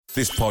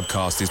This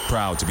podcast is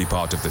proud to be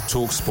part of the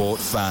TalkSport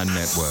Fan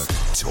Network.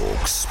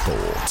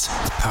 TalkSport.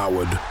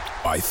 Powered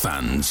by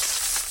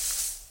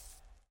fans.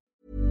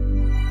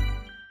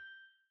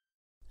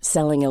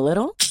 Selling a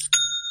little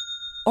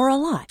or a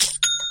lot?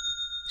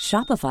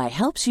 Shopify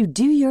helps you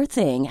do your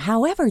thing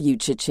however you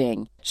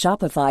cha-ching.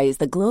 Shopify is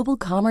the global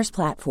commerce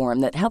platform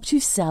that helps you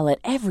sell at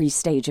every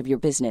stage of your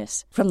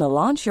business. From the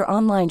launch your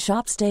online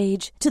shop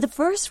stage to the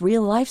first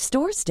real-life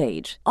store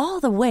stage,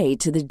 all the way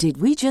to the did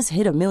we just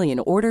hit a million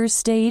orders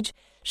stage.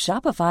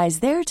 Shopify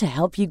is there to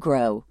help you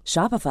grow.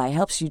 Shopify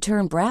helps you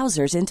turn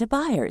browsers into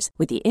buyers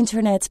with the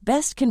internet's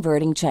best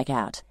converting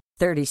checkout.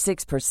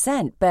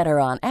 36% better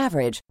on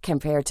average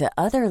compared to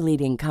other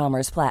leading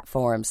commerce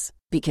platforms.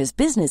 Because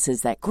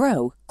businesses that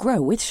grow,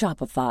 grow with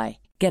Shopify.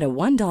 Get a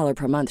 $1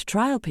 per month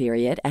trial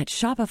period at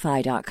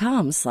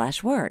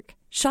shopify.com/work.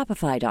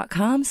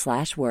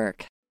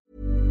 Shopify.com/work.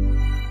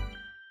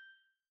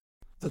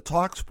 The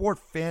TalkSport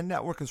Fan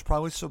Network is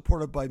proudly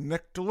supported by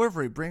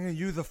McDelivery, bringing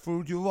you the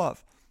food you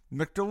love.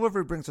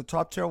 McDelivery brings a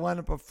top-tier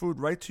lineup of food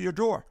right to your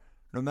door.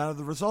 No matter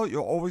the result,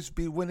 you'll always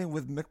be winning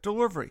with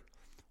McDelivery.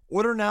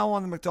 Order now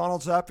on the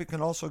McDonald's app. You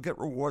can also get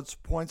rewards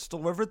points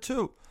delivered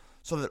too,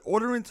 so that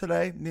ordering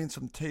today means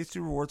some tasty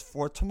rewards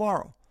for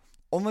tomorrow.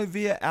 Only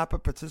via app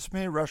at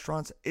participating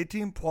restaurants.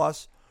 18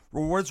 plus.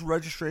 Rewards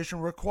registration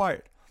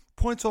required.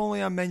 Points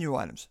only on menu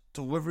items.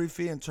 Delivery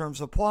fee and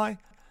terms apply.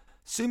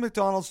 See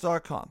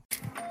McDonald's.com.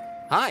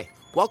 Hi,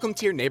 welcome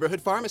to your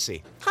neighborhood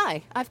pharmacy.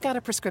 Hi, I've got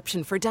a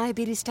prescription for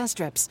diabetes test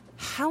strips.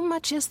 How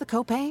much is the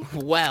copay?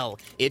 Well,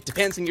 it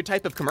depends on your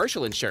type of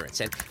commercial insurance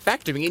and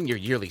factoring in your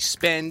yearly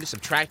spend,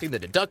 subtracting the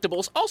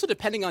deductibles, also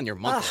depending on your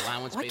monthly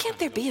allowance. Why can't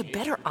there be a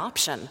better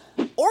option?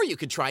 Or you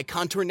could try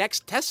Contour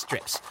Next test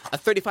strips. A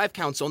 35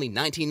 count's only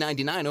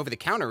 $19.99 over the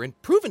counter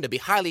and proven to be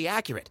highly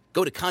accurate.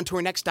 Go to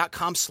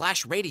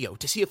contournext.com/radio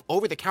to see if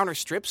over-the-counter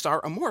strips are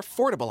a more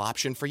affordable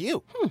option for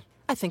you.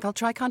 I think I'll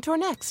try Contour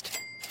Next.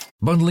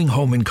 Bundling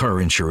home and car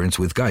insurance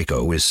with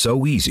Geico is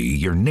so easy,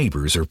 your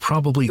neighbors are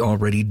probably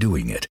already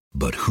doing it.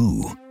 But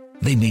who?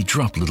 They may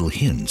drop little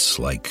hints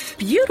like,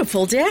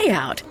 beautiful day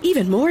out.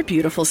 Even more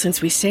beautiful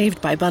since we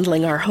saved by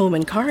bundling our home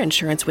and car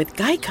insurance with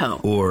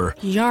Geico. or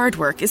Yard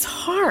work is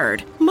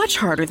hard. Much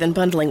harder than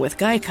bundling with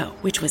Geico,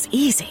 which was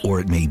easy. or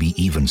it may be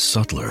even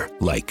subtler,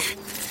 like,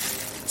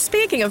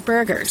 Speaking of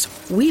burgers,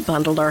 we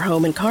bundled our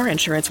home and car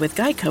insurance with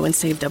Geico and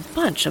saved a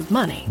bunch of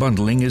money.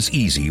 bundling is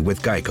easy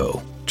with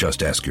Geico.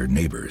 Just ask your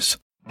neighbors.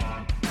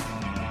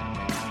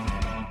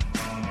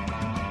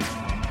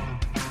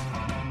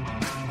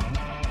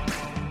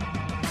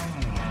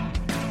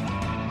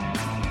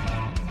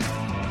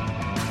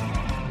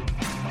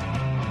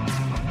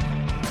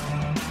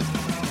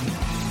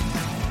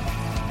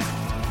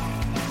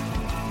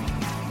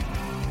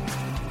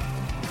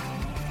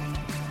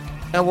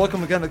 And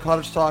welcome again to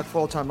Cottage Talk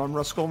Full-Time. I'm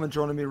Russ Coleman.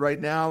 Joining me right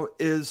now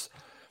is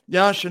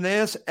Jan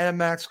Chaneas and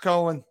Max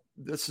Cohen.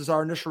 This is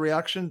our initial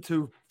reaction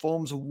to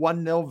Fulham's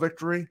 1-0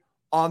 victory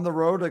on the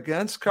road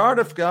against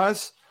Cardiff,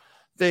 guys.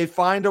 They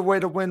find a way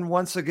to win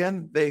once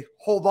again. They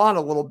hold on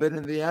a little bit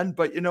in the end,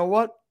 but you know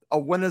what? A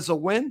win is a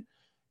win.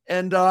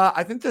 And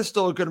I think there's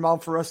still a good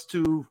amount for us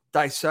to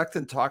dissect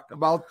and talk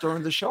about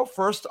during the show.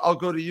 First, I'll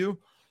go to you,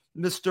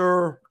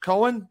 Mr.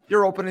 Cohen.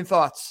 Your opening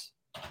thoughts.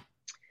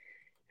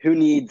 Who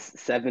needs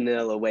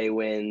 7-0 away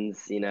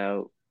wins? You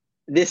know,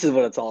 this is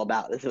what it's all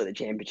about. This is what the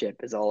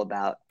championship is all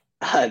about.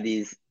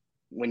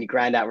 When you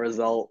grind out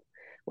result,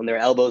 when there are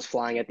elbows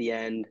flying at the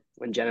end,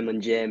 when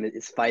Gentleman Jim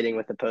is fighting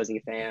with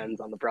opposing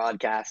fans on the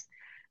broadcast.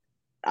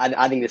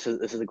 I think this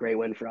is a great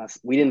win for us.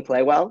 We didn't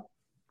play well,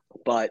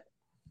 but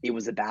it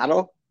was a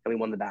battle, and we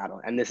won the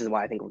battle. And this is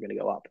why I think we're going to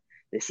go up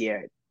this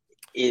year.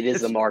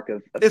 It's the mark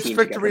of it's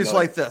victories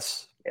like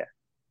this. Yeah,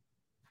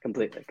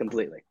 completely.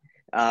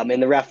 And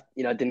the ref,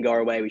 didn't go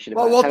our way. We should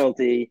have had a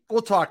penalty.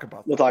 We'll talk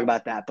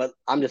about that. But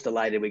I'm just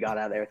delighted we got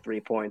out of there 3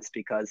 points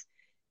because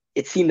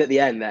it seemed at the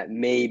end that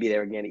maybe they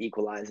were getting an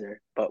equalizer,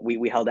 but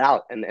we held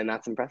out, and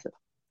that's impressive.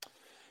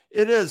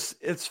 It is.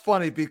 It's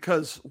funny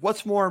because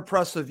what's more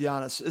impressive,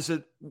 Giannis? Is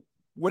it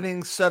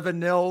winning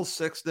 7-0,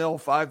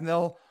 6-0,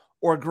 5-0,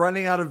 or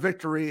grinding out a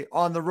victory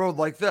on the road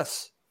like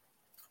this?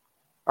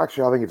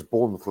 Actually, I think it's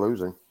Bournemouth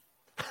losing.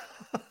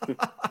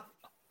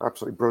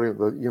 Absolutely brilliant.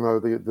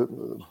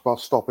 The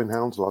bus stop in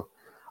Hounslow.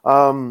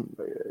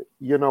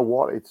 You know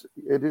what? It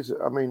is.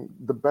 I mean,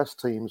 the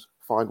best teams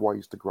find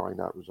ways to grind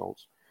out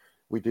results.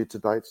 We did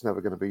today. It's never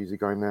going to be easy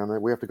going down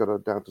there. We have to go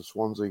down to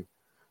Swansea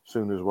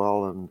soon as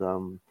well. And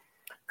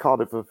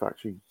Cardiff have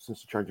actually,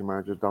 since the change of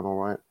manager, done all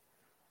right.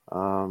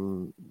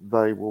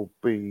 They will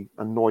be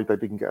annoyed they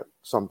didn't get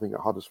something at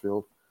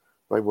Huddersfield.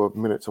 They were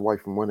minutes away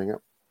from winning it,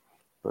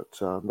 but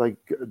they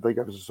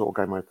gave us the sort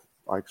of game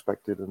I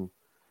expected, and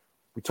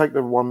we take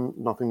the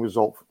 1-0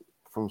 result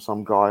from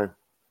some guy.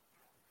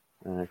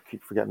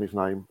 Keep forgetting his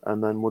name,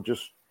 and then we'll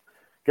just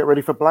get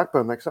ready for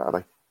Blackburn next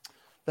Saturday.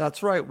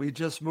 That's right. We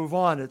just move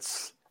on.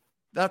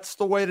 That's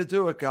the way to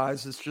do it,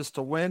 guys. It's just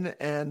to win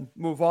and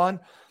move on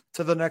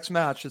to the next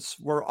match.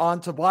 We're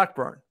on to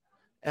Blackburn.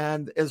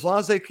 And as long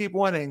as they keep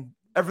winning,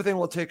 everything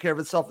will take care of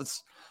itself.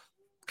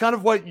 kind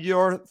of what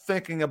you're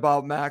thinking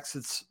about, Max.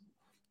 It's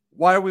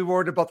why are we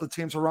worried about the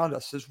teams around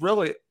us?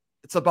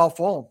 It's about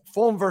Fulham.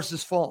 Fulham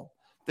versus Fulham.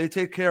 They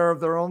take care of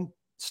their own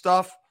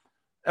stuff.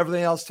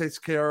 Everything else takes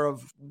care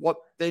of what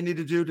they need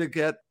to do to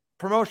get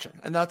promotion.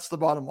 And that's the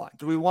bottom line.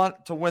 Do we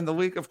want to win the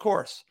league? Of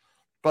course.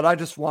 But I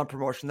just want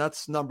promotion.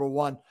 That's number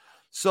one.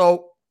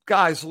 So,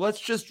 guys, let's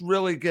just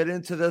really get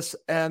into this.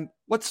 And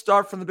let's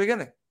start from the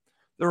beginning.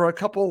 There are a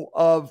couple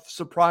of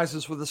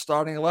surprises with the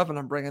starting 11.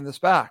 I'm bringing this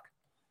back.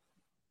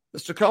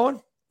 Mr.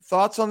 Cohen,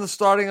 thoughts on the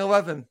starting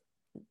 11?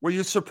 Were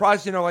you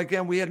surprised?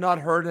 Again, we had not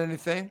heard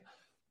anything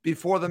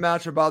before the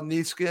match about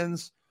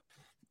Neeskins.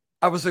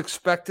 I was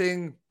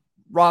expecting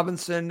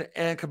Robinson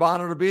and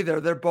Cabano to be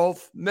there. They're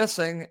both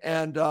missing.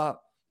 And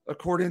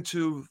according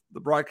to the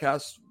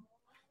broadcast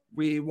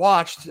we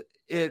watched,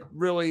 it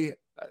really,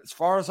 as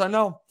far as I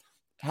know,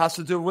 has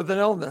to do with an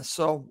illness.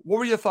 So what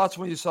were your thoughts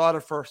when you saw it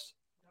at first?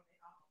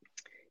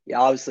 Yeah,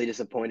 obviously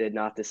disappointed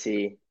not to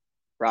see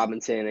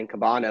Robinson and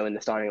Cabano in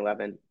the starting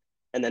 11.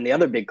 And then the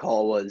other big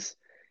call was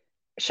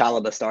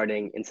Chalobah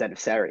starting instead of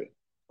Seri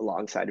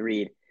alongside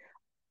Reed.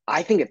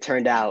 I think it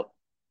turned out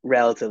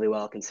relatively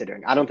well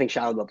considering. I don't think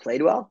Chalobah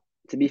played well,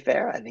 to be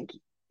fair. I think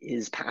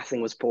his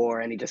passing was poor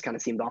and he just kind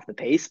of seemed off the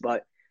pace,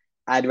 but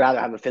I'd rather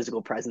have a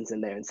physical presence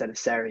in there instead of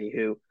Seri,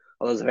 who,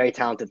 although is a very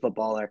talented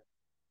footballer,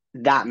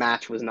 that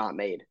match was not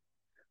made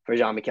for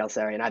Jean-Michel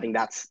Seri, and I think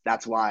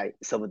that's why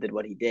Silva did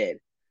what he did.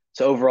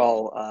 So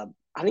overall,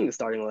 I think the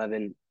starting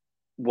 11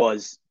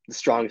 was the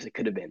strongest it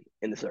could have been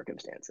in the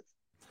circumstances.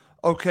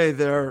 Okay,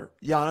 there,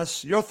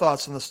 Giannis, your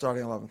thoughts on the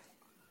starting 11?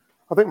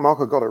 I think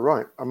Marco got it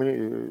right. I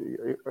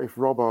mean, if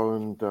Robbo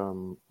and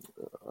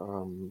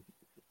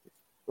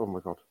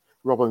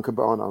Robbo and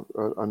Cabana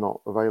are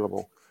not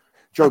available,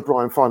 Joe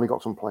Bryan finally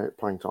got some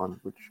playing time.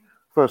 Which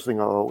first thing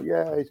I thought,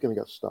 yeah, he's going to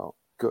get a start.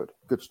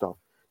 Good stuff.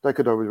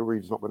 Decado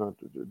Reed's not going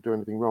to do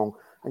anything wrong,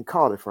 and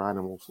Cardiff are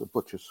animals, the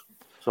butchers.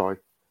 Sorry,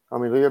 I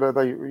mean they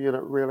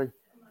really,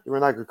 they're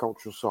an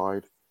agricultural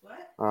side,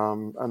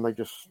 and they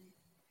just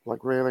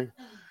really.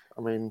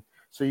 I mean,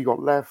 so you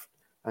got left,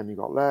 and you've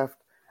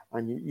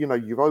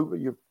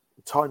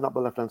tightened up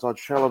the left hand side.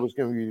 Chalobah was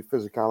giving you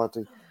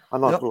physicality,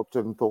 and I looked at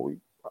him and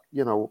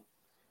thought,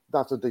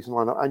 that's a decent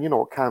lineup. And you know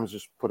what, Cam's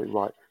just put it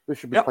right. They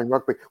should be playing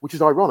rugby, which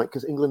is ironic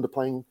because England are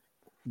playing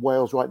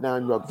Wales right now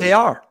in rugby. They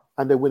are,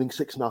 and they're winning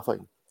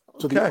 6-0.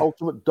 So the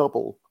ultimate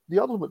double, the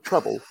ultimate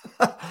treble,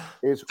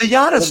 is the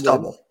Giannis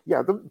double.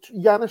 Yeah, the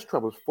Giannis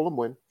treble is Fulham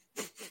win.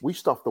 We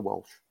stuffed the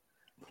Welsh,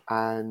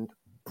 and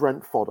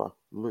Brent Fodder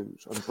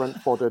lose, and Brent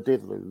Fodder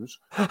did lose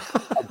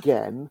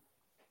again.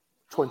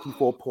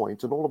 24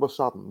 points, and all of a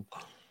sudden,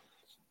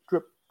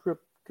 drip, drip,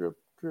 drip,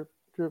 drip,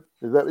 drip.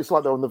 It's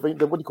like they're on the what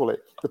do you call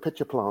it? The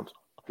pitcher plant.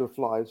 The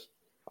flies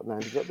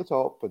landed at the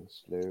top and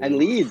slow. And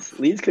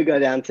Leeds could go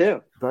down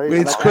too.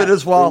 Leeds could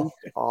as well.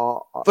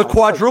 The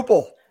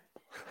quadruple.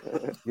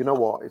 You know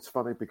what? It's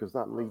funny because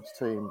that Leeds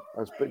team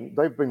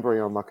they've been very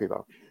unlucky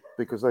though,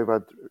 because they've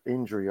had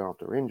injury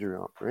after injury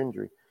after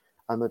injury,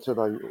 and then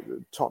today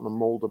Tottenham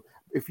mauled them.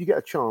 If you get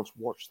a chance,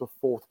 watch the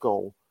fourth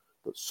goal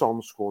that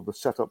Son scored, the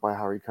setup by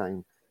Harry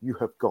Kane. You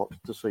have got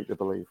to see to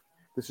believe.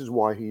 This is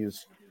why he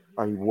is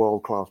a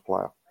world-class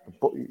player.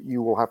 But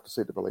you will have to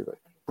see to believe it.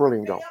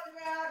 Brilliant goal.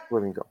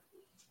 Brilliant goal.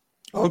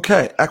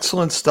 Okay,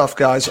 excellent stuff,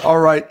 guys. All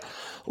right,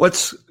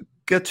 let's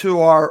get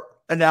to our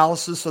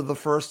analysis of the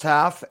first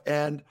half,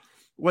 and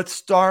let's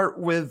start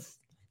with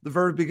the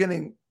very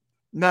beginning.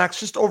 Max,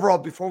 just overall,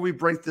 before we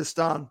break this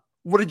down,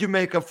 what did you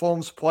make of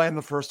Fulham's play in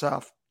the first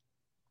half?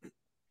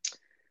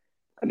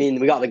 I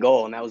mean, we got the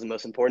goal, and that was the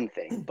most important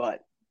thing.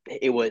 But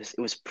it was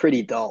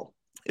pretty dull.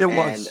 It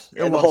was.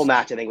 The whole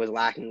match, I think, was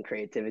lacking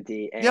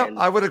creativity. And yeah,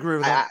 I would agree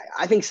with that.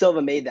 I think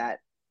Silva made that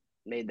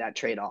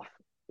trade-off.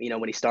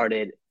 When he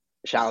started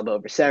Chalobah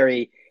over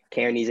Seri,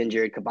 Kearney's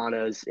injured,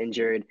 Cabano's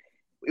injured.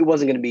 It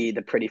wasn't going to be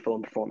the pretty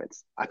Fulham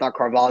performance. I thought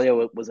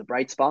Carvalho was a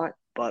bright spot,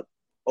 but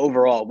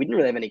overall, we didn't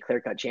really have any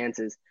clear-cut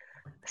chances,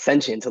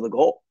 essentially, until the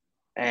goal.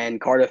 And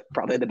Cardiff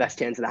probably the best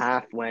chance of the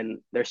half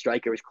when their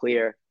striker was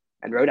clear,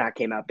 and Rodak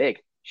came out big.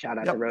 Shout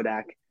out to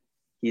Rodak.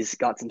 He's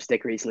got some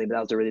stick recently, but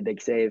that was a really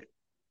big save.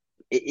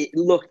 It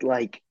looked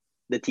like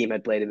the team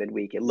had played a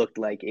midweek. It looked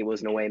like it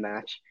was an away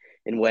match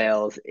in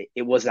Wales.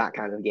 It was that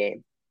kind of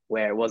game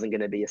where it wasn't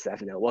going to be a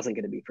 7-0. It wasn't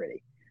going to be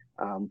pretty.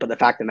 But the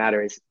fact of the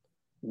matter is,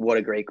 what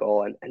a great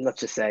goal. And let's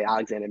just say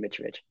Alexander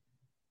Mitrovic,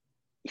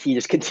 he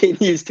just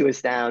continues to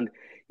astound.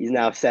 He's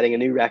now setting a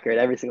new record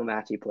every single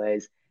match he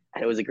plays,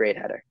 and it was a great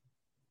header.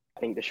 I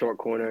think the short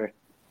corner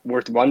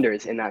worked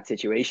wonders in that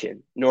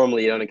situation.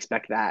 Normally, you don't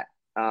expect that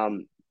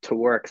to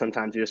work.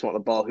 Sometimes you just want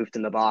the ball hoofed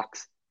in the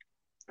box.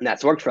 And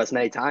that's worked for us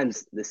many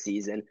times this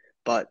season.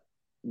 But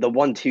the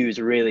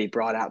 1-2s really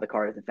brought out the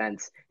Cardiff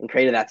defense and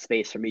created that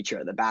space for Mitra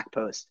at the back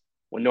post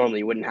when normally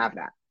you wouldn't have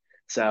that.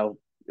 So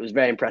it was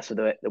very impressive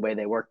with the way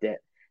they worked it,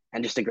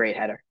 and just a great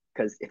header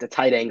because it's a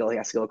tight angle. He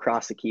has to go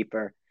across the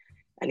keeper,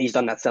 and he's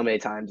done that so many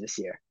times this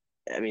year.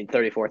 I mean,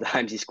 34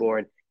 times he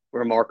scored.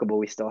 Remarkable.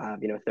 We still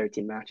have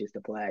 13 matches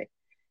to play,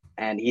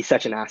 and he's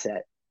such an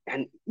asset.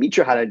 And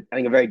Mitra had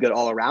a very good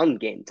all-around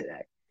game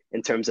today.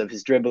 in terms of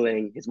his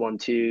dribbling, his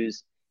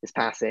 1-2s, his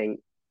passing.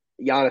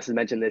 Giannis has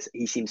mentioned this.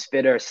 He seems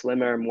fitter,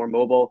 slimmer, more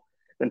mobile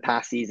than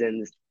past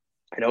seasons.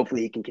 And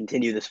hopefully he can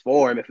continue this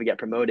form if we get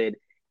promoted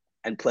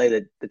and play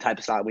the type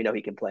of style we know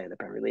he can play in the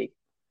Premier League.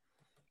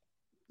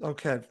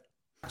 Okay.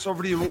 So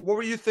over to you. What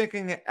were you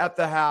thinking at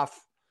the half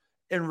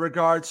in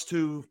regards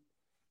to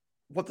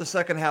what the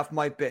second half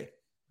might be?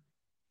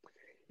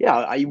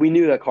 Yeah, we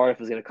knew that Cardiff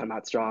was going to come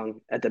out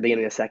strong at the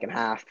beginning of the second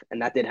half,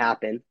 and that did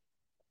happen.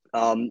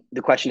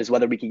 The question is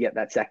whether we could get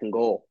that second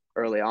goal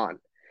early on.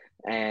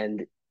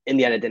 And in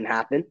the end, it didn't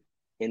happen.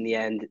 In the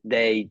end,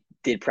 they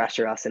did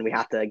pressure us, and we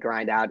had to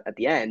grind out at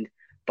the end.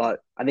 But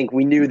I think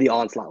we knew the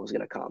onslaught was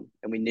going to come,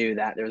 and we knew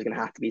that there was going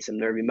to have to be some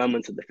nervy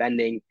moments of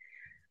defending.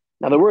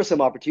 Now, there were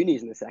some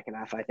opportunities in the second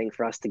half, I think,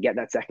 for us to get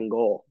that second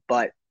goal.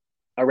 But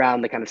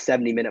around the kind of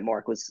 70-minute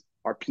mark was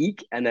our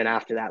peak. And then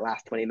after that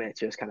last 20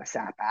 minutes, we just kind of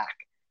sat back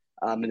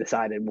and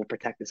decided we'll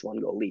protect this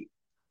one goal lead,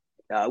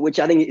 which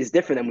I think is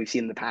different than we've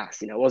seen in the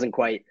past. You know, it wasn't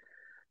quite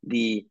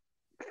the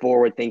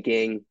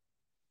forward-thinking,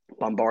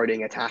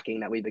 bombarding,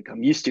 attacking that we've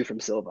become used to from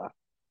Silva.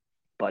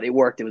 But it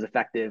worked. It was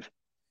effective.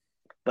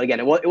 But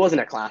again, it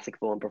wasn't a classic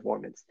Fulham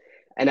performance.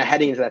 And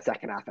heading into that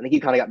second half, I think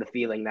you kind of got the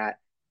feeling that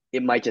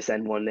it might just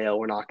end 1-0.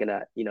 We're not going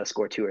to,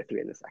 score 2 or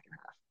 3 in the second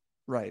half.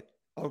 Right.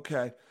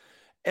 Okay.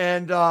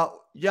 And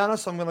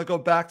Giannis, I'm going to go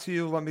back to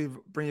you. Let me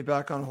bring you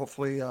back on.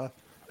 Hopefully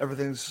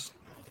everything's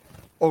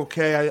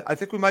okay. I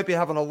think we might be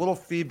having a little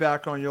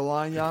feedback on your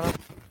line, Giannis.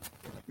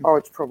 Oh,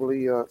 it's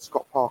probably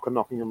Scott Parker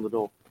knocking on the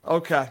door.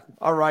 Okay.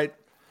 All right.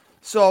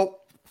 So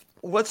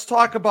let's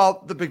talk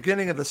about the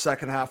beginning of the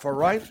second half, all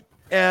right?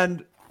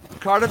 And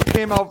Cardiff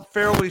came out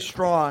fairly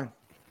strong.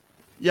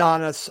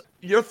 Giannis,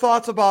 your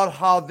thoughts about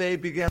how they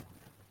began?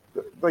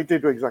 They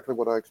did exactly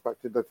what I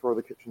expected. They throw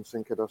the kitchen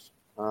sink at us.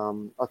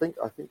 I think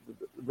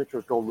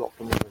Mitchell's goal rocked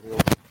them on the heel.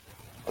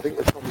 I think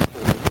they're probably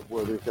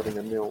where they're getting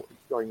a nil,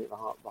 going at the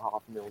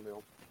half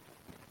 0-0.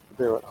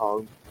 They're at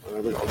home.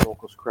 They've got a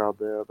raucous crowd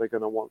there. They're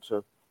going to want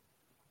to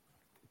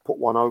put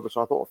one over.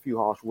 So I thought a few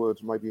harsh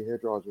words, maybe a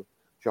hairdryer were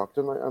chucked,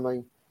 and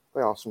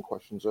they asked some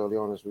questions early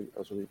on as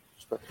we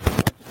expected.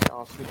 They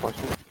asked some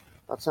questions.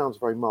 That sounds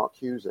very Mark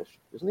Hughes-ish,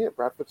 isn't he, at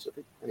Bradford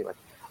City? Anyway,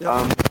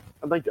 yeah.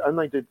 And they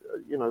did,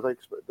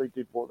 they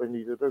did what they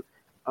needed to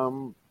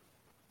do.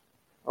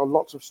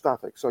 Lots of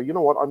static. So you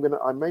know what?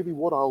 Maybe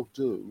what I'll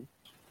do.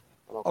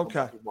 And I'll come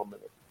back in 1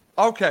 minute.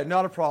 Okay,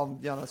 not a problem,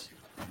 Giannis.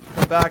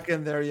 Come back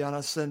in there,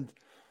 Giannis. And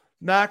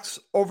Max,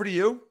 over to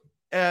you.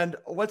 And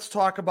let's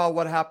talk about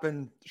what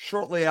happened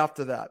shortly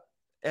after that.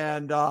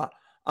 And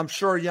I'm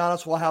sure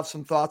Giannis will have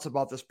some thoughts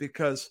about this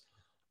because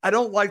I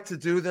don't like to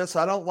do this.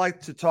 I don't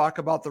like to talk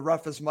about the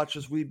ref as much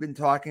as we've been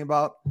talking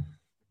about.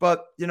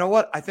 But you know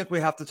what? I think we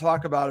have to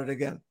talk about it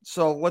again.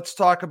 So let's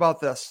talk about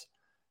this.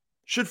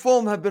 Should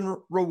Fulham have been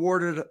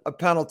rewarded a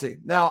penalty?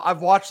 Now,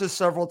 I've watched this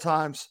several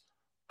times.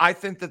 I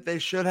think that they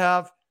should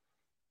have.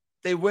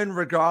 They win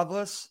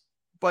regardless.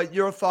 But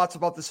your thoughts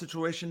about the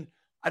situation?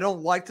 I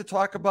don't like to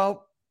talk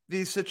about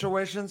these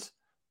situations,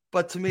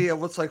 but to me, it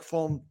looks like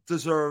Fulham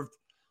deserved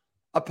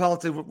a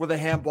penalty with a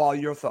handball.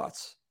 Your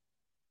thoughts?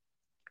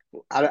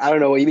 I don't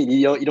know what you mean.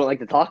 You don't like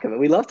to talk about it.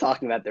 We love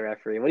talking about the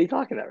referee. What are you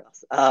talking about,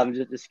 Ross?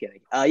 Just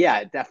kidding. Yeah,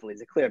 it definitely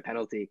is a clear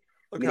penalty.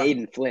 Okay. I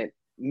mean, Aiden Flint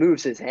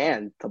moves his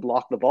hand to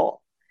block the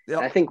ball. Yep.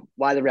 And I think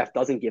why the ref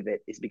doesn't give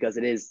it is because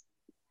it is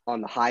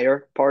on the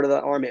higher part of the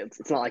arm.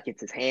 It's not like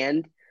it's his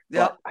hand.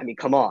 But, I mean,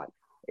 come on.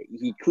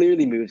 He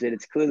clearly moves it.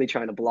 It's clearly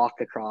trying to block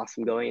the cross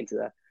from going into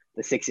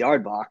the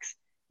 6-yard box.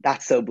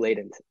 That's so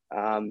blatant.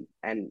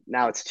 And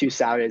now it's 2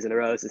 Saturdays in a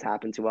row this has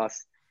happened to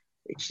us.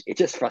 It's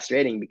just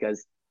frustrating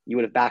because you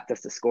would have backed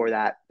us to score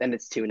that. Then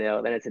it's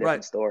 2-0. Then it's a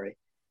different story.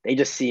 They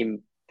just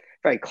seem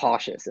very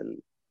cautious.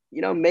 And,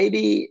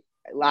 maybe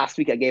last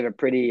week I gave a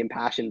pretty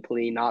impassioned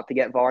plea not to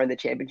get VAR in the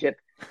championship.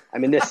 I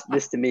mean,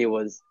 this to me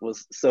was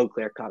so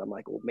clear cut. I'm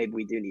like, well, maybe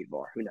we do need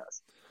VAR. Who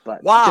knows?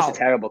 But just a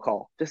terrible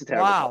call. Just a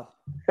terrible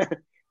call.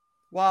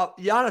 Wow,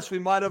 Giannis, we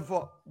might have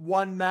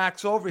won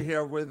Max over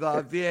here with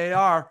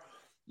VAR.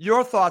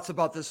 Your thoughts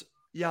about this,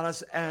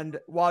 Giannis? And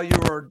while you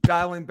were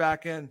dialing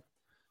back in,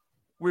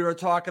 we were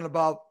talking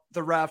about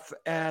the ref,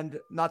 and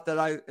not that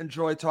I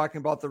enjoy talking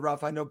about the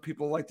ref. I know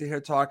people like to hear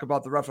talk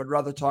about the ref. I'd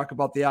rather talk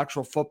about the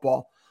actual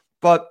football.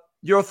 But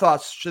your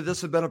thoughts, should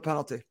this have been a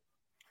penalty?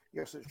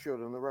 Yes, it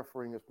should, and the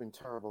refereeing has been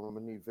terrible, and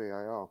we need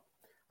VAR.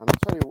 And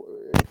I'll tell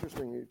you,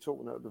 interesting, you're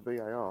talking about the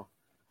VAR,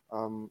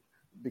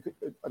 because,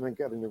 and then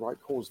getting the right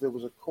calls. There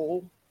was a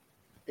call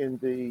in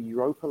the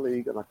Europa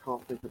League, and I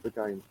can't think of the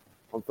game,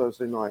 on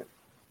Thursday night,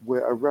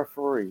 where a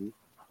referee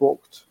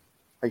booked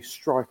a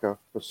striker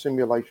for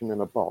simulation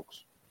in a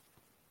box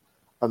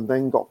and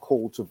then got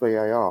called to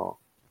VAR,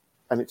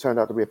 and it turned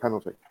out to be a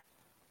penalty.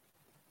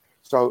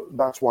 So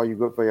that's why you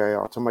got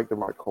VAR, to make the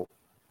right call.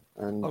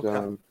 And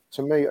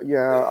to me,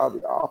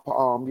 upper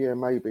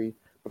arm, maybe,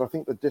 but I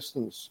think the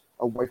distance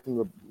away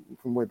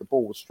from where the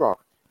ball was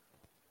struck,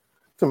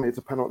 to me, it's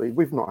a penalty.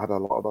 We've not had a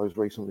lot of those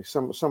recently.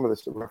 Some of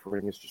this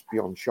refereeing is just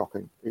beyond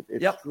shocking.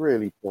 It's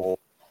really poor.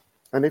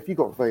 And if you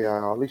got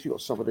VAR, at least you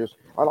got somebody else.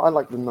 I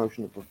like the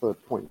notion of the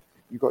third point.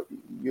 you've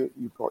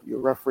got your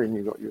referee and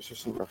you've got your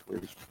assistant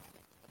referees.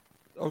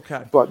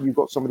 Okay. But you've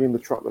got somebody in the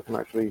truck that can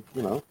actually,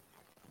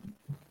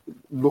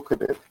 look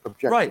at it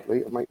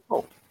objectively and make a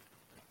call.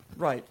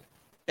 Right.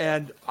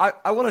 And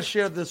I want to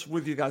share this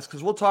with you guys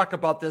because we'll talk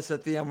about this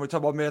at the end. We're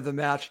talking about man of the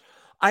match.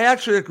 I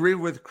actually agree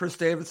with Chris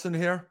Davidson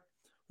here.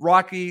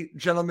 Rocky,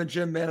 Gentleman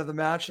Jim, man of the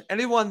match.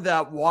 Anyone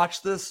that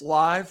watched this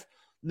live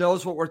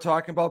knows what we're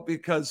talking about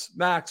because,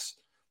 Max,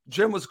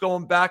 Jim was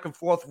going back and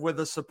forth with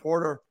a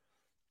supporter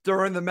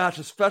during the match,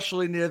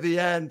 especially near the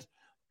end.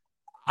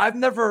 I've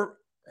never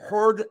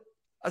heard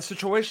a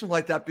situation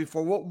like that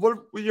before. What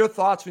were your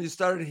thoughts when you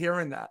started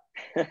hearing that?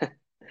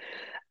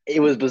 It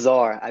was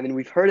bizarre. I mean,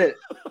 we've heard it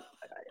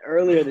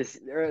earlier this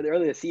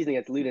season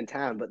against Luton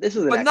Town, but this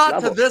was the next not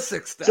level. To this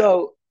extent.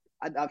 So,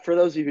 for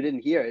those of you who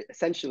didn't hear it,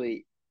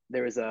 essentially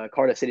there was a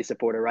Cardiff City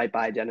supporter right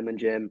by Gentleman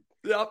Jim,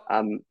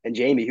 and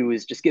Jamie, who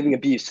was just giving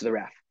abuse to the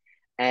ref,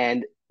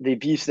 and the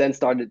abuse then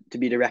started to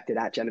be directed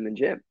at Gentleman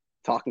Jim,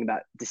 talking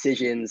about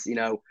decisions.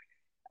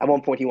 At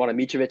one point he wanted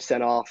Mitrovic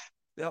sent off.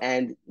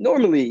 And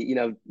normally,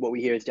 what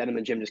we hear is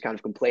Gentleman Jim just kind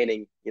of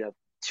complaining,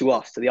 to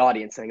us, to the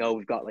audience, saying, oh,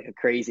 we've got like a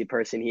crazy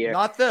person here.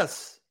 Not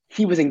this.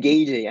 He was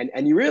engaging.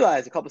 And you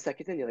realize a couple of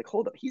seconds in, you're like,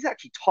 hold up. He's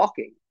actually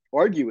talking,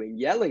 arguing,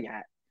 yelling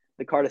at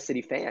the Cardiff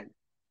City fan.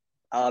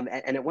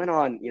 And it went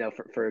on,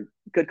 for a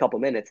good couple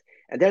of minutes.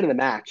 At the end of the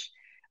match,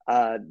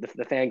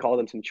 the fan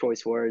called him some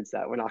choice words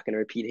that we're not going to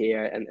repeat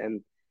here.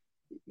 And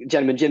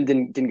Gentleman Jim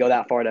didn't go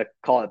that far to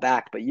call it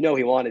back, but he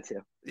wanted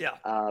to.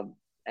 Yeah.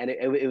 And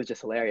it was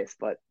just hilarious.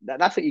 But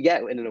that's what you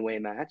get in an away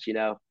match.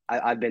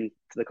 I've been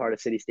to the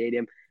Cardiff City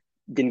Stadium,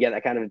 didn't get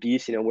that kind of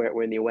abuse,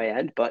 we're in the away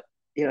end. But,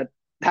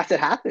 that's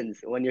what happens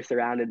when you're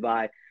surrounded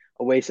by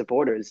away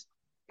supporters.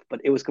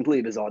 But it was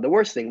completely bizarre. The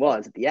worst thing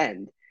was at the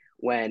end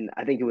when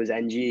I think it was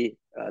NG,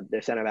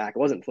 their center back. It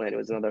wasn't Flynn. It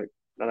was another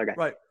guy.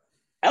 Right.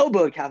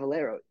 Elbowed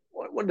Cavallero.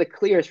 One of the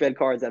clearest red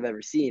cards I've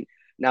ever seen.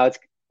 Now, it's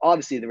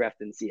obviously the ref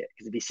didn't see it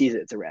because if he sees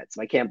it, it's a red.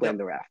 So I can't blame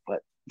the ref, but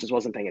just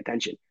wasn't paying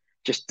attention.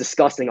 Just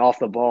disgusting off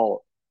the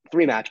ball,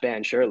 3-match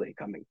ban surely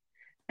coming.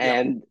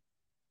 And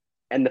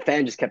the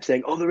fan just kept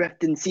saying, oh, the ref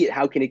didn't see it.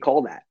 How can he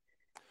call that?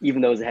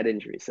 Even though it was a head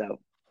injury. So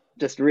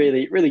just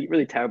really, really,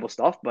 really terrible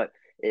stuff, but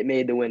it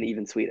made the win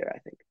even sweeter, I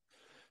think.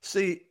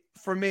 See,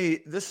 for me,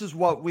 this is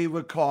what we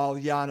would call,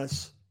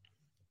 Giannis,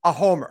 a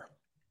homer.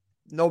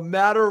 No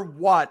matter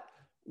what,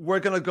 we're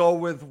going to go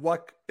with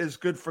what is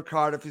good for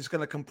Cardiff. He's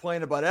going to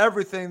complain about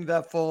everything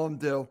that Fulham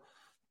do.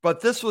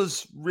 But this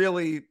was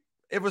really,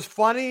 it was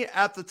funny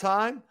at the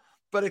time,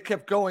 but it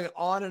kept going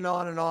on and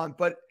on and on.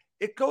 But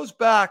it goes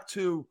back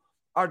to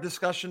our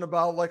discussion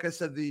about, like I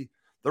said, the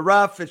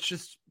ref. It's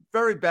just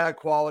very bad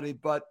quality.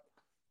 But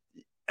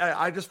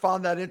I just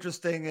found that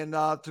interesting and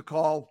to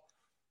call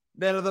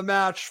man of the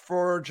match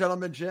for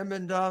Gentleman Jim.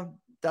 And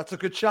that's a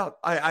good shout.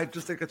 I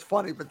just think it's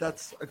funny, but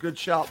that's a good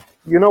shout.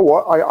 You know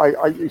what?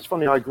 It's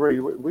funny. I agree.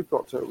 We've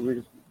got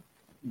to,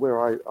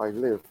 where I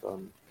live,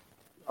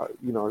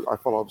 I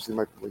follow obviously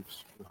Maple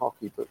Leafs in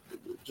hockey, but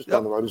just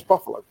down the road is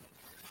Buffalo.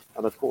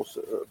 And of course,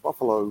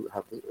 Buffalo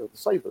have the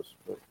Sabres,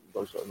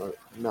 those that know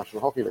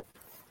National Hockey League.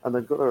 And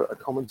they've got a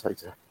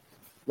commentator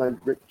named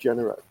Rick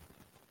Jenneret.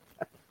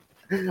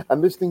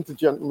 And listening to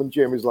Gentleman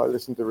Jim is like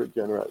listening to Rick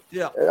Jenneret.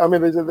 Yeah. I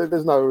mean,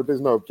 there's no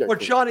objection. Well,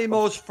 Johnny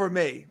Mose for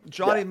me.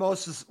 Johnny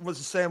Mose was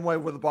the same way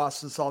with the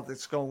Boston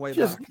Celtics going way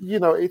back.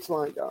 It's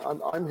like,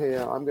 I'm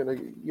here, I'm going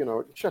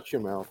to, shut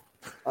your mouth.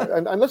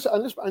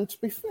 and to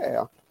be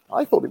fair,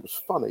 I thought it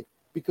was funny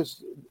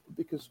because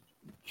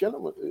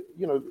gentlemen,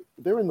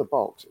 they're in the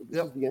box.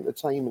 This is the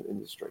entertainment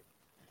industry.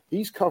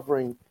 He's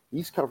covering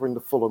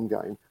the Fulham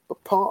game,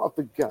 but part of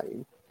the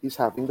game is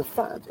having the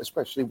fans,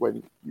 especially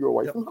when you're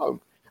away from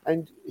home.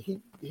 And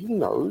he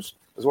knows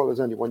as well as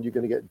anyone you're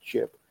going to get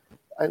jip,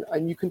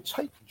 and you can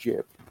take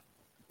jip,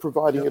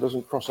 providing it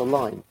doesn't cross a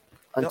line.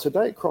 And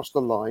today it crossed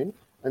the line,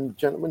 and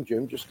Gentleman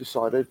Jim just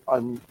decided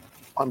I'm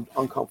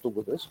uncomfortable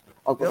with this.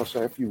 I've got to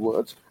say a few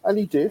words, and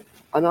he did.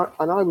 And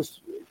I was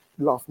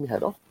laughing my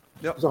head off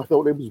because I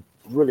thought it was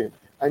brilliant.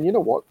 And you know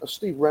what?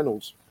 Steve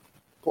Reynolds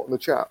put in the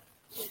chat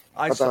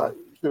about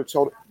should have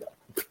told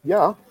it.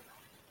 Yeah,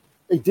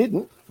 he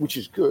didn't, which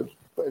is good.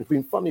 But it'd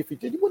been funny if he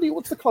did.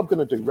 What's the club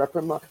going to do? Rep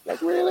him?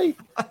 Like, really?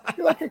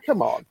 You're like,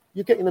 come on.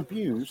 You're getting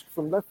abused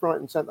from left, right,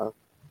 and centre.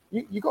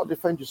 You got to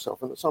defend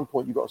yourself, and at some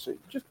point you got to say,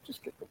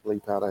 just get the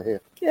bleep out of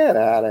here. Get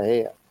out of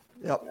here.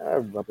 Yep.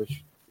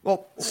 Rubbish.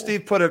 Well,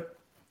 Steve put it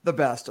the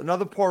best.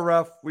 Another poor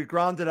ref. We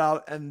grounded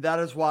out, and that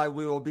is why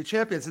we will be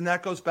champions. And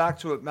that goes back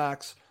to it,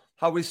 Max,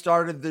 how we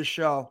started this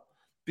show,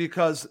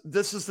 because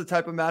this is the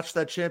type of match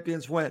that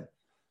champions win.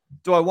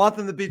 Do I want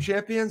them to be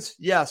champions?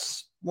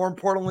 Yes. More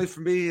importantly for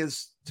me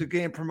is to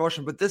gain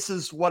promotion, but this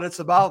is what it's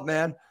about,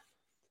 man.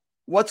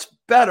 What's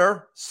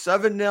better,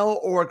 7-0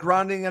 or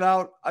grounding it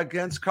out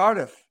against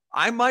Cardiff?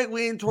 I might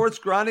lean towards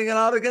grounding it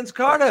out against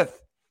Cardiff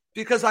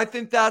because I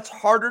think that's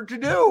harder to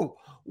do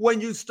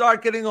when you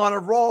start getting on a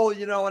roll,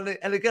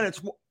 and again,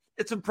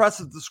 it's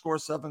impressive to score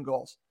 7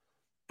 goals,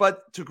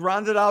 but to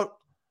ground it out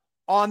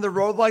on the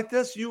road like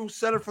this, you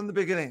said it from the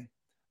beginning.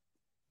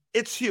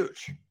 It's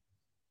huge.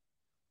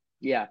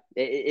 Yeah,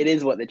 it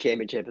is what the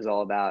championship is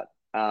all about.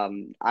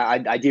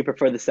 I do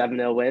prefer the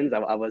 7-0 wins.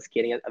 I was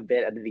kidding a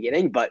bit at the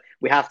beginning, but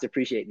we have to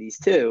appreciate these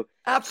two.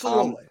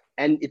 Absolutely.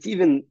 And it's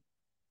even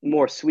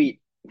more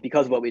sweet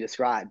because of what we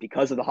described,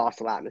 because of the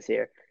hostile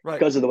atmosphere, Right.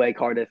 because of the way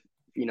Cardiff,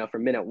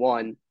 from minute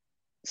one,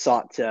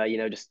 sought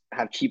to, just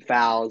have cheap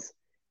fouls,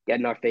 get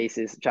in our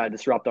faces, try to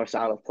disrupt our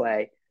style of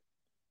play.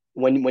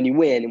 When you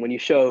win and when you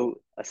show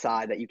a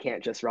side that you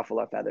can't just ruffle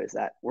our feathers,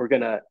 that we're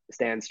going to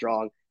stand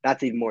strong,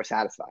 that's even more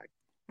satisfying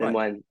than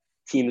when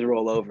teams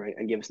roll over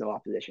and give us no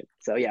opposition.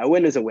 So yeah, a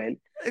win is a win.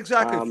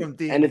 Exactly, from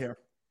Dean here.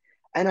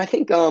 And I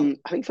think someone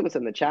said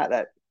in the chat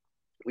that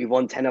we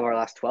won 10 of our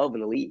last 12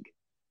 in the league.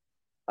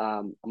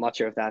 I'm not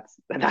sure if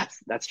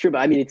that's true, but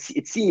I mean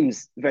it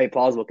seems very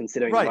plausible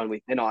considering the run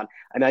we've been on.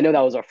 I mean, I know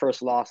that was our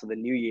first loss of the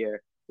new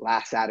year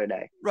last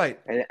Saturday. Right.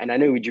 And I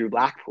know we drew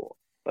Blackpool,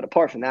 but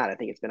apart from that, I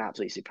think it's been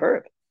absolutely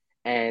superb.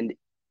 And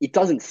it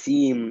doesn't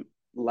seem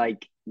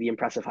like the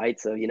impressive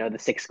heights of, the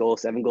 6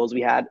 goals, 7 goals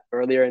we had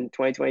earlier in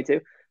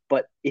 2022,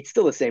 but it's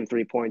still the same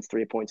 3 points,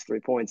 3 points, 3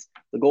 points.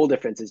 The goal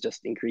difference is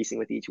just increasing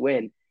with each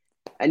win.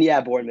 And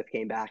yeah, Bournemouth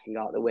came back and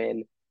got the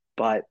win,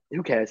 but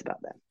who cares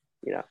about them?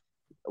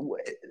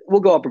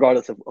 We'll go up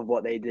regardless of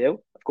what they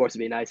do. Of course, it'd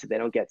be nice if they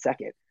don't get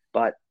second,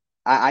 but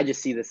I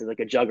just see this as like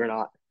a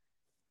juggernaut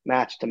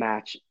match to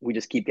match. We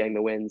just keep getting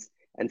the wins.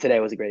 And today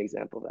was a great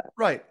example of that.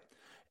 Right.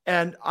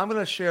 And I'm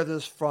going to share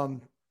this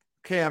from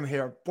Cam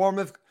here.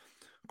 Bournemouth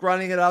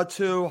grinding it out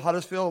too.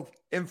 Huddersfield,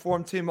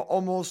 informed team,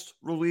 almost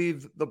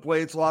relieved the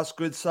Blades, lost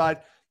good side.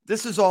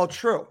 This is all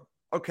true.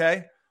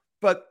 Okay.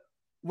 But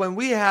when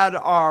we had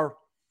our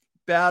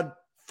bad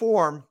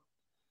form,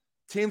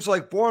 teams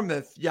like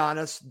Bournemouth,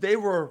 Giannis, they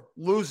were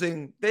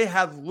losing. They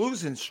had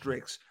losing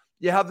streaks.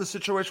 You have the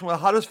situation with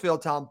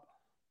Huddersfield Town,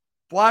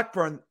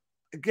 Blackburn.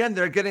 Again,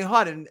 they're getting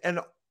hot. And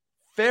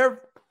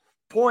fair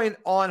point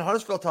on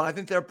Huddersfield Town. I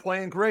think they're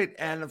playing great.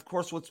 And, of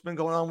course, what's been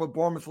going on with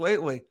Bournemouth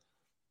lately.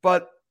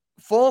 But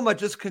Fulham are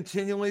just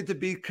continuing to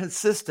be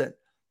consistent.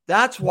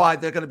 That's why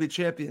they're going to be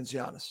champions,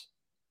 Giannis.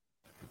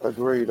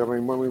 Agreed. I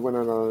mean, when we went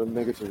on a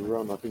negative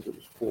run, I think it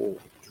was 4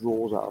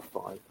 draws out of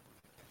 5.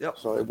 Yep.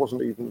 So it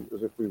wasn't even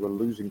as if we were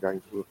losing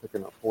games; we were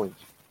picking up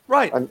points.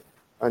 Right.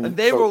 And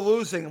they were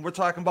losing, and we're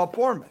talking about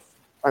Bournemouth.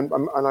 And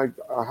I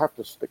have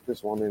to stick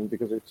this one in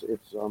because it's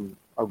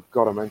I've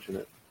got to mention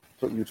it.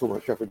 So you're talking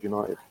about Sheffield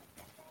United.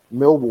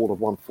 Millwall have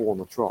won 4 on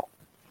the trot.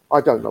 I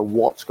don't know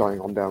what's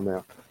going on down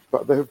there,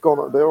 but they're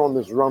on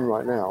this run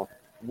right now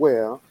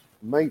where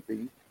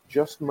maybe,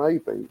 just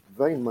maybe,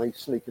 they may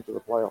sneak into the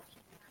playoffs.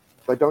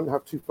 They don't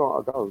have too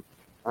far to go.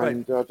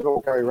 And I don't know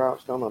what Gary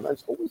Rowett's done on that.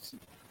 It's always,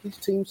 these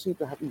teams seem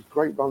to have these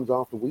great runs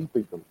after we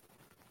beat them.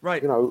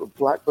 Right.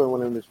 Blackburn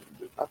went in this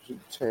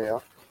absolute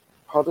tear.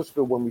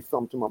 Huddersfield, when we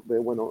thumped them up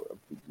there, went on,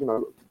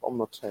 on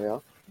the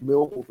tear.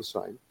 Millwall the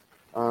same.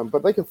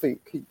 But they can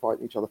keep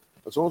fighting each other.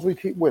 As long as we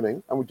keep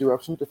winning, and we do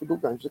have some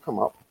difficult games to come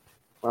up,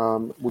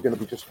 we're going to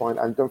be just fine.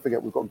 And don't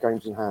forget, we've got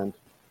games in hand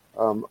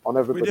on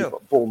everybody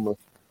but Bournemouth.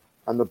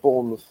 And the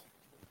Bournemouth,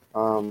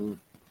 the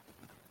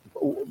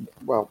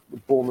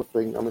Bournemouth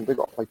thing, I mean, they've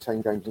got to play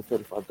 10 games in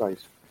 35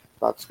 days.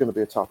 That's going to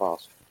be a tough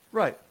ask.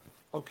 Right.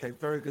 Okay,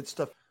 very good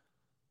stuff.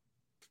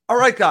 All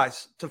right,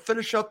 guys, to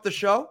finish up the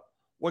show,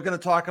 we're going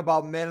to talk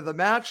about man of the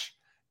match.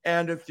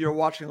 And if you're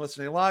watching,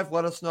 listening live,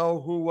 let us know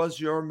who was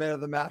your man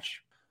of the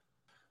match.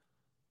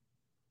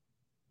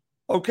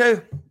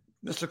 Okay,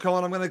 Mr.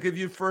 Cohen, I'm going to give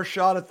you first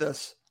shot at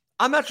this.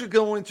 I'm actually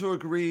going to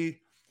agree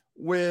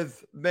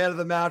with man of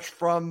the match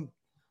from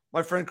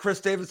my friend Chris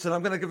Davidson.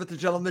 I'm going to give it to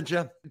Gentleman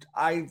Jim.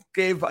 I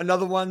gave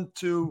another one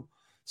to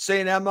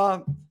St.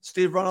 Emma,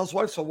 Steve Reynolds'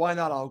 wife, so why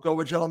not? I'll go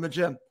with Gentleman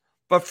Jim.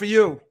 But for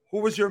you, who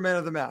was your man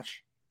of the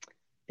match?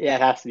 Yeah,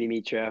 it has to be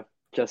Mitro,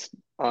 just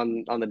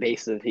on the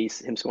basis of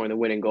him scoring the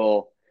winning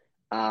goal.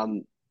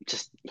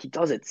 He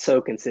does it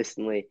so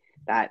consistently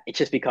that it's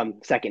just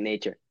become second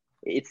nature.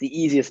 It's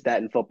the easiest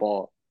bet in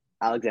football,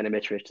 Alexander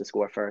Mitrovic to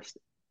score first.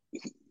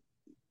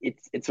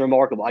 It's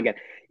remarkable. Again,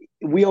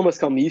 we almost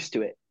come used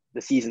to it,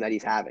 the season that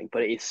he's having,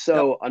 but it's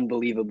so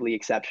unbelievably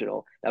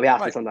exceptional that we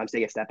have to sometimes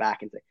take a step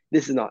back and say,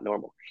 this is not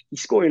normal.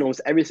 He's scoring almost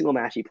every single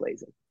match he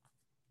plays in.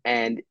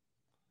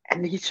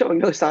 And he's showing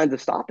no signs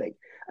of stopping.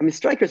 I mean,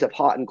 strikers have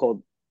hot and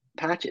cold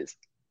patches.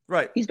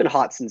 Right. He's been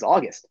hot since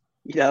August,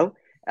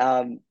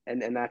 and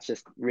that's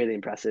just really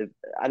impressive.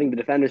 I think the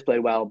defenders played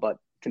well, but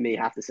to me,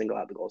 have to single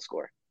out the goal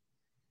scorer.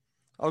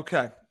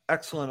 Okay,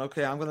 excellent.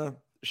 Okay, I'm going to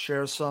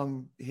share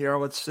some here.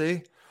 Let's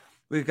see.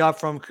 We got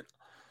from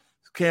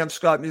Cam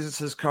Scott Music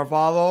says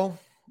Carvalho.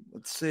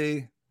 Let's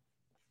see.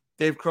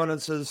 Dave Cronin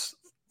says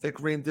Vic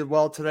Ream did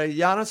well today.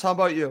 Giannis, how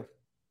about you?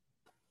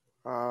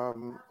 I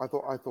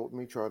thought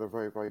Mitro had a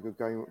very, very good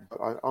game,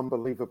 but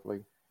unbelievably,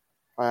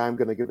 I am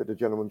going to give it to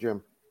Gentleman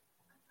Jim.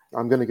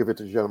 I'm going to give it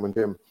to Gentleman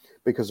Jim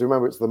because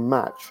remember it's the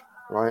match,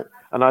 right?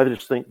 And I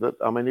just think that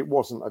it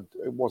wasn't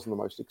the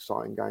most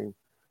exciting game.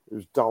 It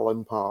was dull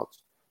in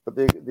parts, but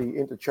the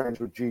interchange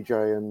with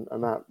GJ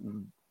and that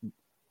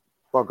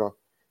bugger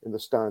in the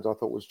stands I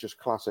thought was just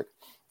classic.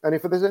 And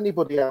if there's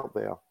anybody out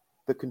there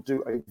that can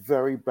do a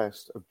very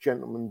best of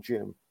Gentleman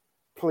Jim,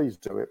 please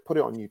do it. Put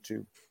it on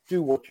YouTube.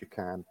 Do what you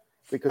can,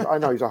 because I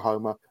know he's a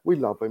homer. We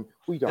love him.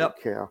 We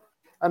don't care.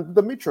 And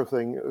the Mitra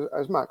thing,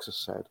 as Max has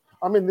said,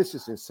 I mean, this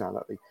is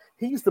insanity.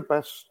 He's the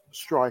best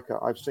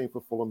striker I've seen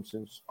for Fulham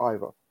since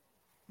Ivor.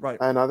 Right.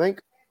 And I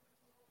think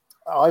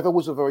Ivor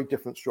was a very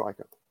different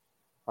striker.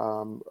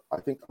 I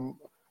think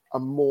a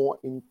more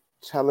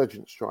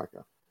intelligent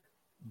striker.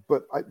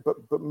 But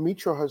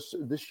Mitra has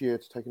this year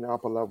taken it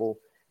up a level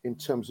in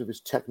terms of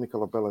his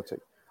technical ability.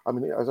 I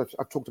mean, as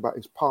I've talked about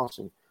his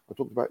passing, I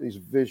talked about his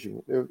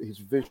vision.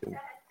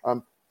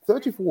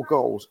 34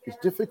 goals is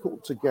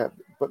difficult to get,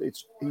 but he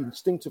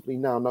instinctively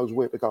now knows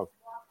where to go.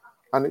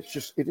 And it's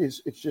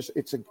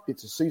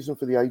a season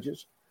for the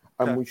ages,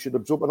 and we should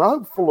absorb. And I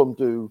hope Fulham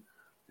do,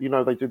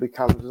 they do the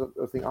calendar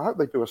thing. I hope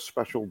they do a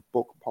special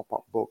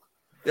pop-up book,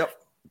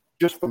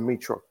 just for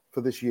Mitra for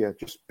this year,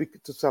 just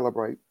to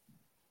celebrate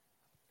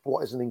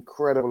what is an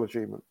incredible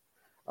achievement,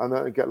 and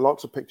then get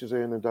lots of pictures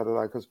in and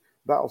because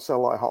that'll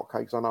sell like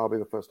hotcakes. I know I'll be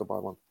the first to buy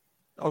one.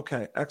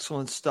 Okay,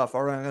 excellent stuff.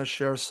 All right, I'm going to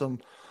share some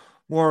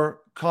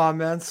more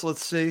comments.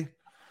 Let's see.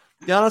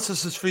 Giannis,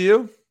 this is for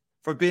you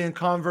for being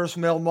Converse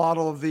Male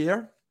Model of the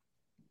Year.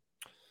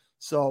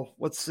 So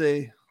let's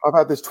see. I've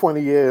had this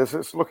 20 years.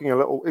 It's looking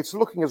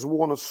as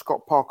worn as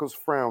Scott Parker's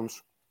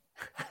frowns.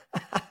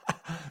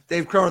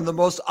 Dave Curran, the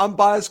most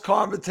unbiased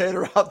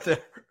commentator out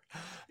there.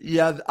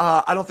 Yeah,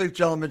 I don't think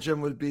Gentleman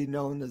Jim would be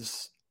known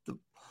as the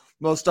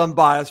most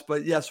unbiased,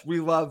 but yes, we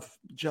love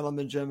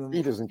Gentleman Jim.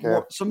 He doesn't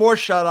care. Some more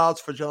shout outs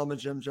for Gentleman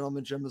Jim.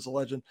 Gentleman Jim is a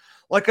legend.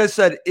 Like I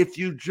said, if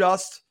you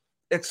just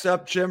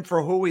accept Jim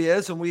for who he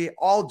is, and we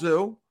all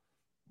do,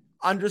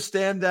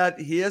 understand that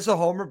he is a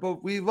homer,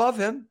 but we love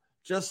him.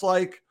 Just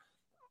like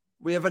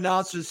we have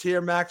announcers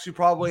here, Max, you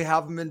probably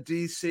have them in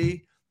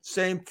DC.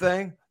 Same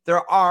thing.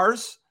 They're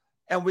ours,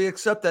 and we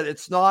accept that.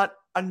 It's not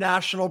a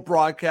national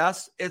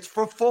broadcast. It's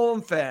for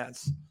Fulham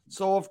fans.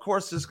 So, of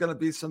course, there's going to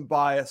be some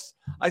bias.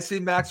 I see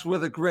Max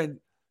with a grin.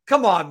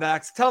 Come on,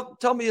 Max.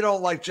 Tell me you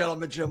don't like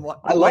Gentleman Jim.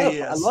 I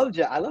love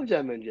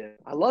Gentleman Jim.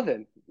 I love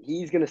him.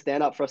 He's going to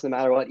stand up for us no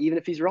matter what, even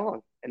if he's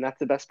wrong. And that's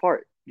the best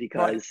part,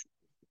 because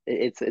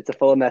it's a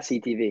Fulham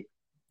FC TV.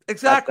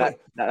 Exactly.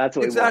 That's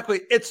what exactly.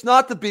 We want. It's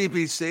not the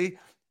BBC.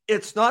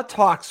 It's not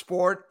Talk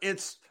Sport.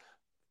 It's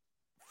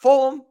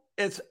Fulham.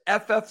 It's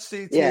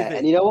FFC TV. Yeah,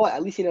 and you know what?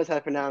 At least he knows how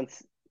to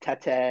pronounce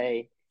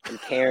Tete and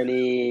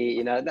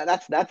Kearney.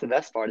 That's the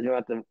best part. You don't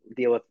have to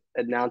deal with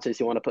announcers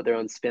who want to put their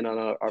own spin on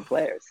our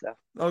players. So.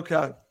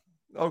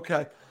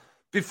 Okay.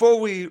 Before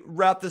we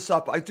wrap this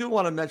up, I do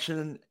want to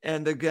mention,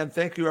 and again,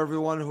 thank you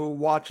everyone who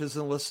watches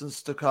and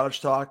listens to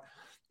Cottage Talk.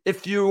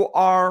 If you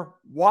are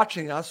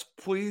watching us,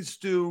 please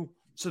do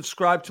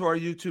subscribe to our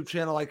YouTube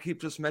channel. I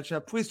keep just mentioning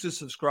that. Please do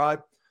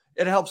subscribe.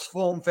 It helps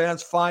Fulham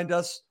fans find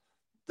us.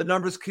 The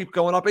numbers keep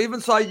going up. I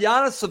even saw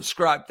Giannis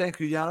subscribe. Thank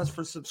you, Giannis,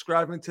 for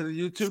subscribing to the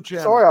YouTube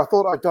channel. Sorry, I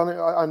thought I'd done it.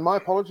 And my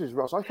apologies,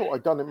 Ross. I thought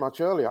I'd done it much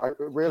earlier.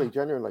 Really,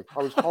 genuinely. I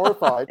was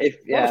horrified. I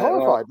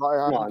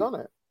hadn't done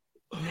it.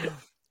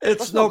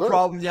 It's no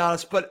problem,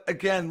 Giannis. But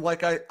again,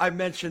 like I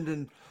mentioned,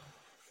 and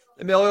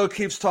Emilio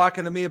keeps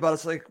talking to me about it.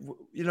 It's like,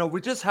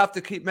 we just have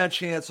to keep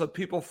mentioning it so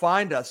people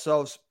find us.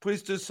 So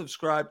please do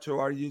subscribe to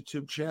our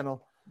YouTube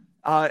channel.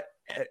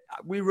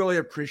 We really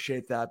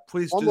appreciate that.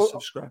 Please do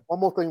subscribe. One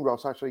more thing,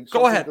 Ross, actually.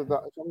 Go ahead.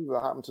 Something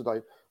that happened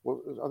today.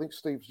 Well, I think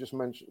Steve's just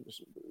mentioned,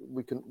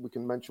 we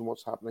can mention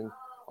what's happening,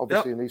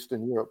 obviously, in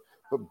Eastern Europe.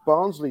 But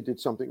Barnsley did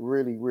something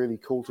really, really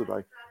cool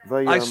today.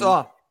 I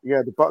saw.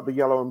 Yeah, the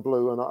yellow and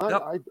blue. And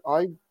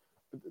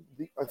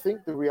I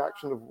think the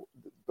reaction of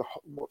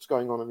what's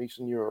going on in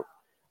Eastern Europe,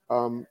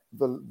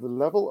 the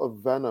level of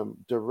venom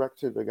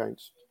directed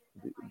against,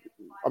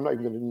 I'm not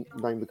even going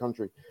to name the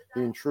country,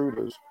 the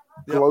intruders,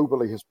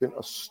 globally has been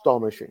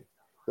astonishing.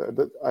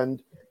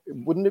 And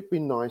wouldn't it be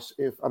nice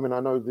if, I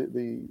know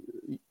the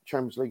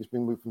Champions League has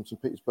been moved from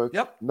St. Petersburg.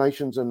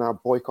 Nations are now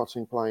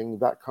boycotting playing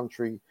that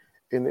country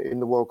in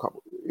the World Cup,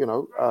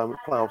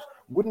 playoffs.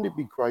 Wouldn't it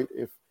be great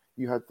if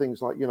you had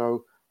things like,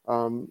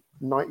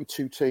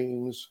 92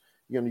 teams,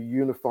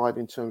 unified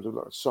in terms of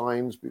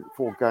signs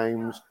before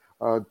games,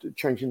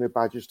 changing their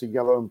badges to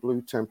yellow and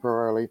blue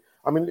temporarily.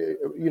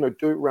 Do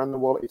it around the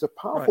world. It's a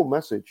powerful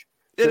message.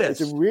 It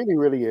really,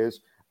 really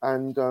is.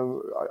 And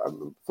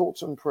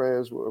thoughts and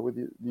prayers with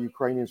the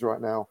Ukrainians right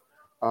now,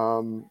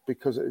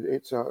 because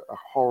it's a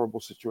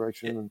horrible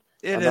situation.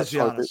 And let's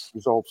hope it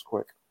resolves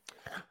quick.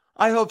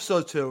 I hope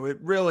so, too. It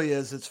really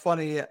is. It's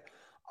funny.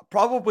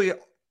 Probably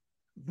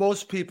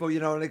most people,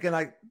 and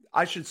again,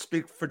 I should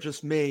speak for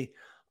just me.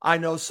 I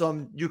know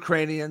some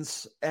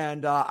Ukrainians,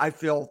 and I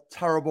feel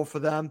terrible for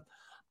them.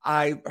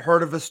 I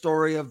heard of a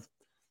story of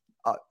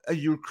a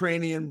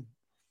Ukrainian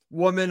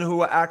woman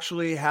who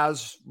actually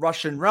has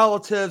Russian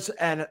relatives,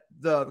 and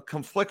the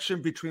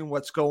confliction between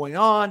what's going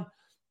on.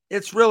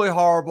 It's really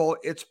horrible.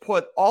 It's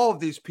put all of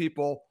these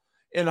people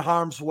in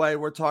harm's way.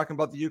 We're talking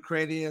about the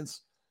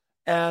Ukrainians,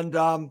 and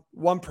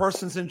one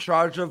person's in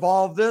charge of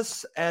all of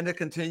this, and it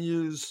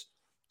continues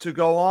to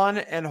go on,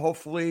 and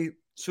hopefully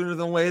sooner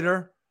than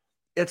later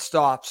it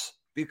stops,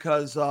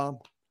 because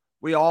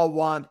we all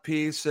want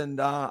peace. And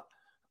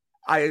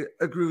I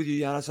agree with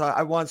you, Giannis.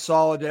 I want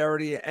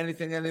solidarity.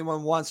 Anything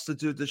anyone wants to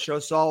do to show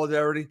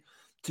solidarity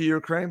to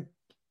Ukraine,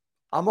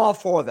 I'm all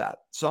for that.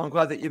 So I'm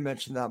glad that you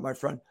mentioned that, my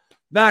friend.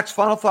 Max,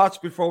 final thoughts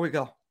before we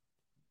go.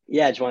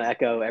 Yeah, I just want to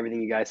echo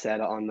everything you guys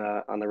said on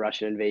the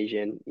Russian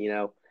invasion.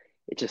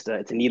 It's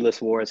a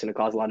needless war. It's going to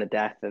cause a lot of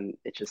death, and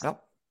it's just a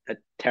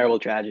terrible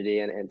tragedy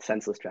and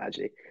senseless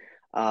tragedy.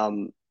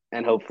 And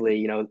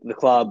hopefully, the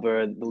club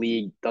or the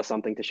league does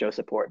something to show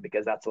support,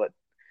 because that's what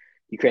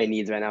Ukraine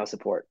needs right now,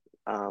 support.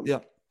 On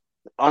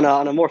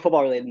a more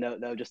football-related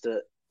note, though, just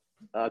to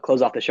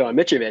close off the show on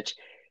Mitrovic.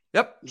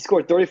 Yep. He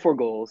scored 34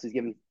 goals. He's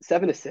given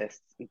 7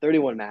 assists in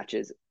 31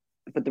 matches.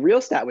 But the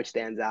real stat which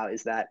stands out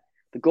is that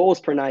the goals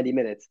per 90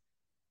 minutes,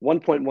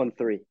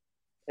 1.13.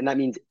 And that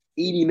means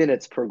 80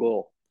 minutes per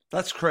goal.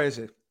 That's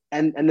crazy.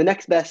 And the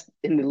next best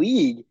in the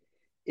league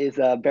is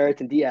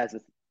Brereton Diaz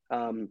with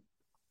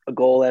a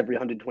goal every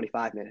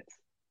 125 minutes.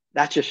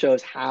 That just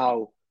shows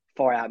how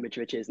far out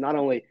Mitrovic is, not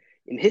only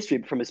in history,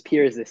 but from his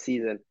peers this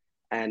season.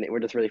 And we're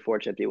just really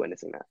fortunate to be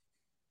witnessing that.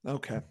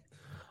 Okay.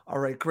 All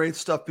right. Great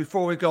stuff.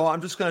 Before we go,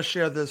 I'm just going to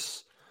share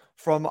this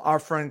from our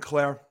friend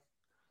Claire.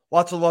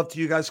 Lots of love to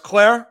you guys.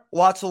 Claire,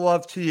 lots of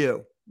love to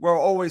you. We're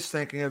always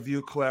thinking of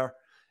you, Claire.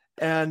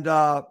 And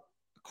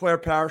Claire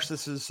Parrish,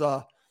 this is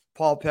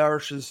Paul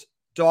Parrish's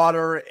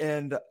daughter.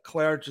 And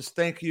Claire, just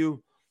thank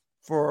you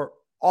for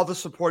all the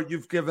support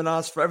you've given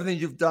us, for everything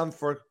you've done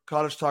for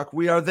Cottage Talk.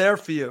 We are there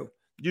for you.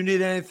 You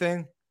need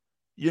anything,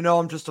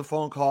 I'm just a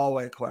phone call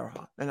away, Claire.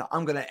 And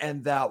I'm going to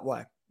end that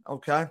way,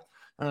 okay?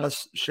 And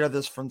let's share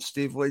this from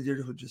Steve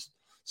Ledyard, who just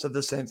said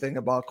the same thing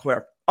about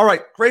Claire. All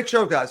right, great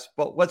show, guys.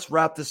 But let's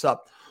wrap this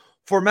up.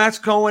 For Max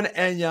Cohen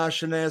and Jan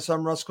Chaneas,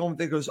 I'm Russ Cohen.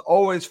 Thank you as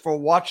always for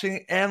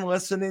watching and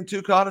listening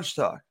to Cottage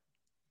Talk.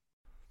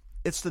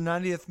 It's the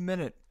 90th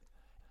minute,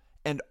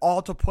 and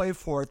all to play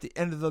for at the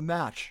end of the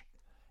match.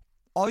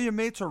 All your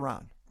mates are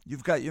around.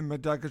 You've got your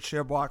McNugget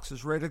share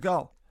boxes ready to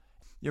go.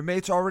 Your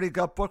mates already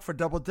got booked for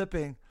double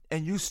dipping,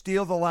 and you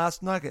steal the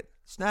last nugget,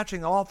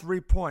 snatching all 3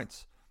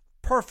 points.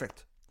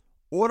 Perfect.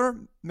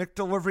 Order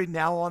McDelivery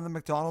now on the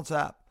McDonald's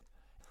app.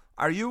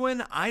 Are you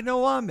in? I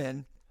know I'm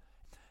in.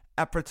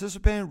 At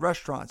participating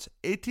restaurants,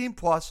 18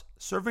 plus,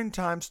 serving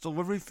times,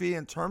 delivery fee,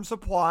 and terms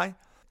apply.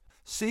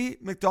 See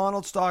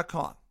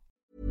McDonald's.com.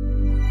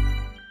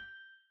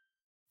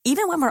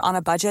 Even when we're on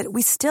a budget,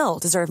 we still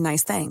deserve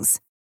nice things.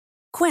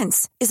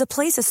 Quince is a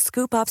place to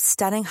scoop up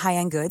stunning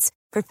high-end goods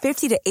for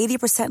 50 to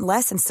 80%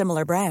 less than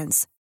similar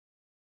brands.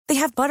 They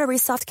have buttery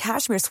soft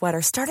cashmere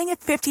sweaters starting at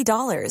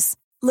 $50,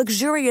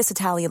 luxurious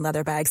Italian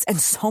leather bags, and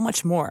so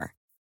much more.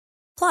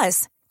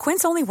 Plus,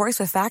 Quince only works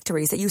with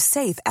factories that use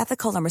safe,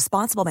 ethical, and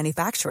responsible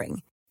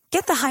manufacturing.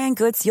 Get the high-end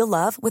goods you'll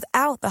love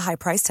without the high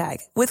price tag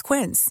with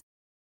Quince.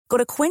 Go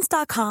to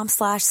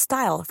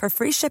quince.com/style for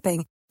free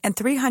shipping and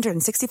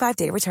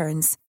 365-day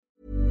returns.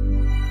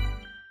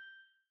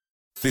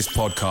 This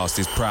podcast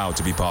is proud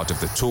to be part of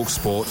the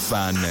TalkSport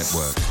Fan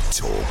Network.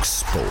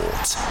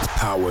 TalkSport.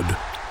 Powered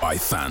by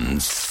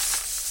fans.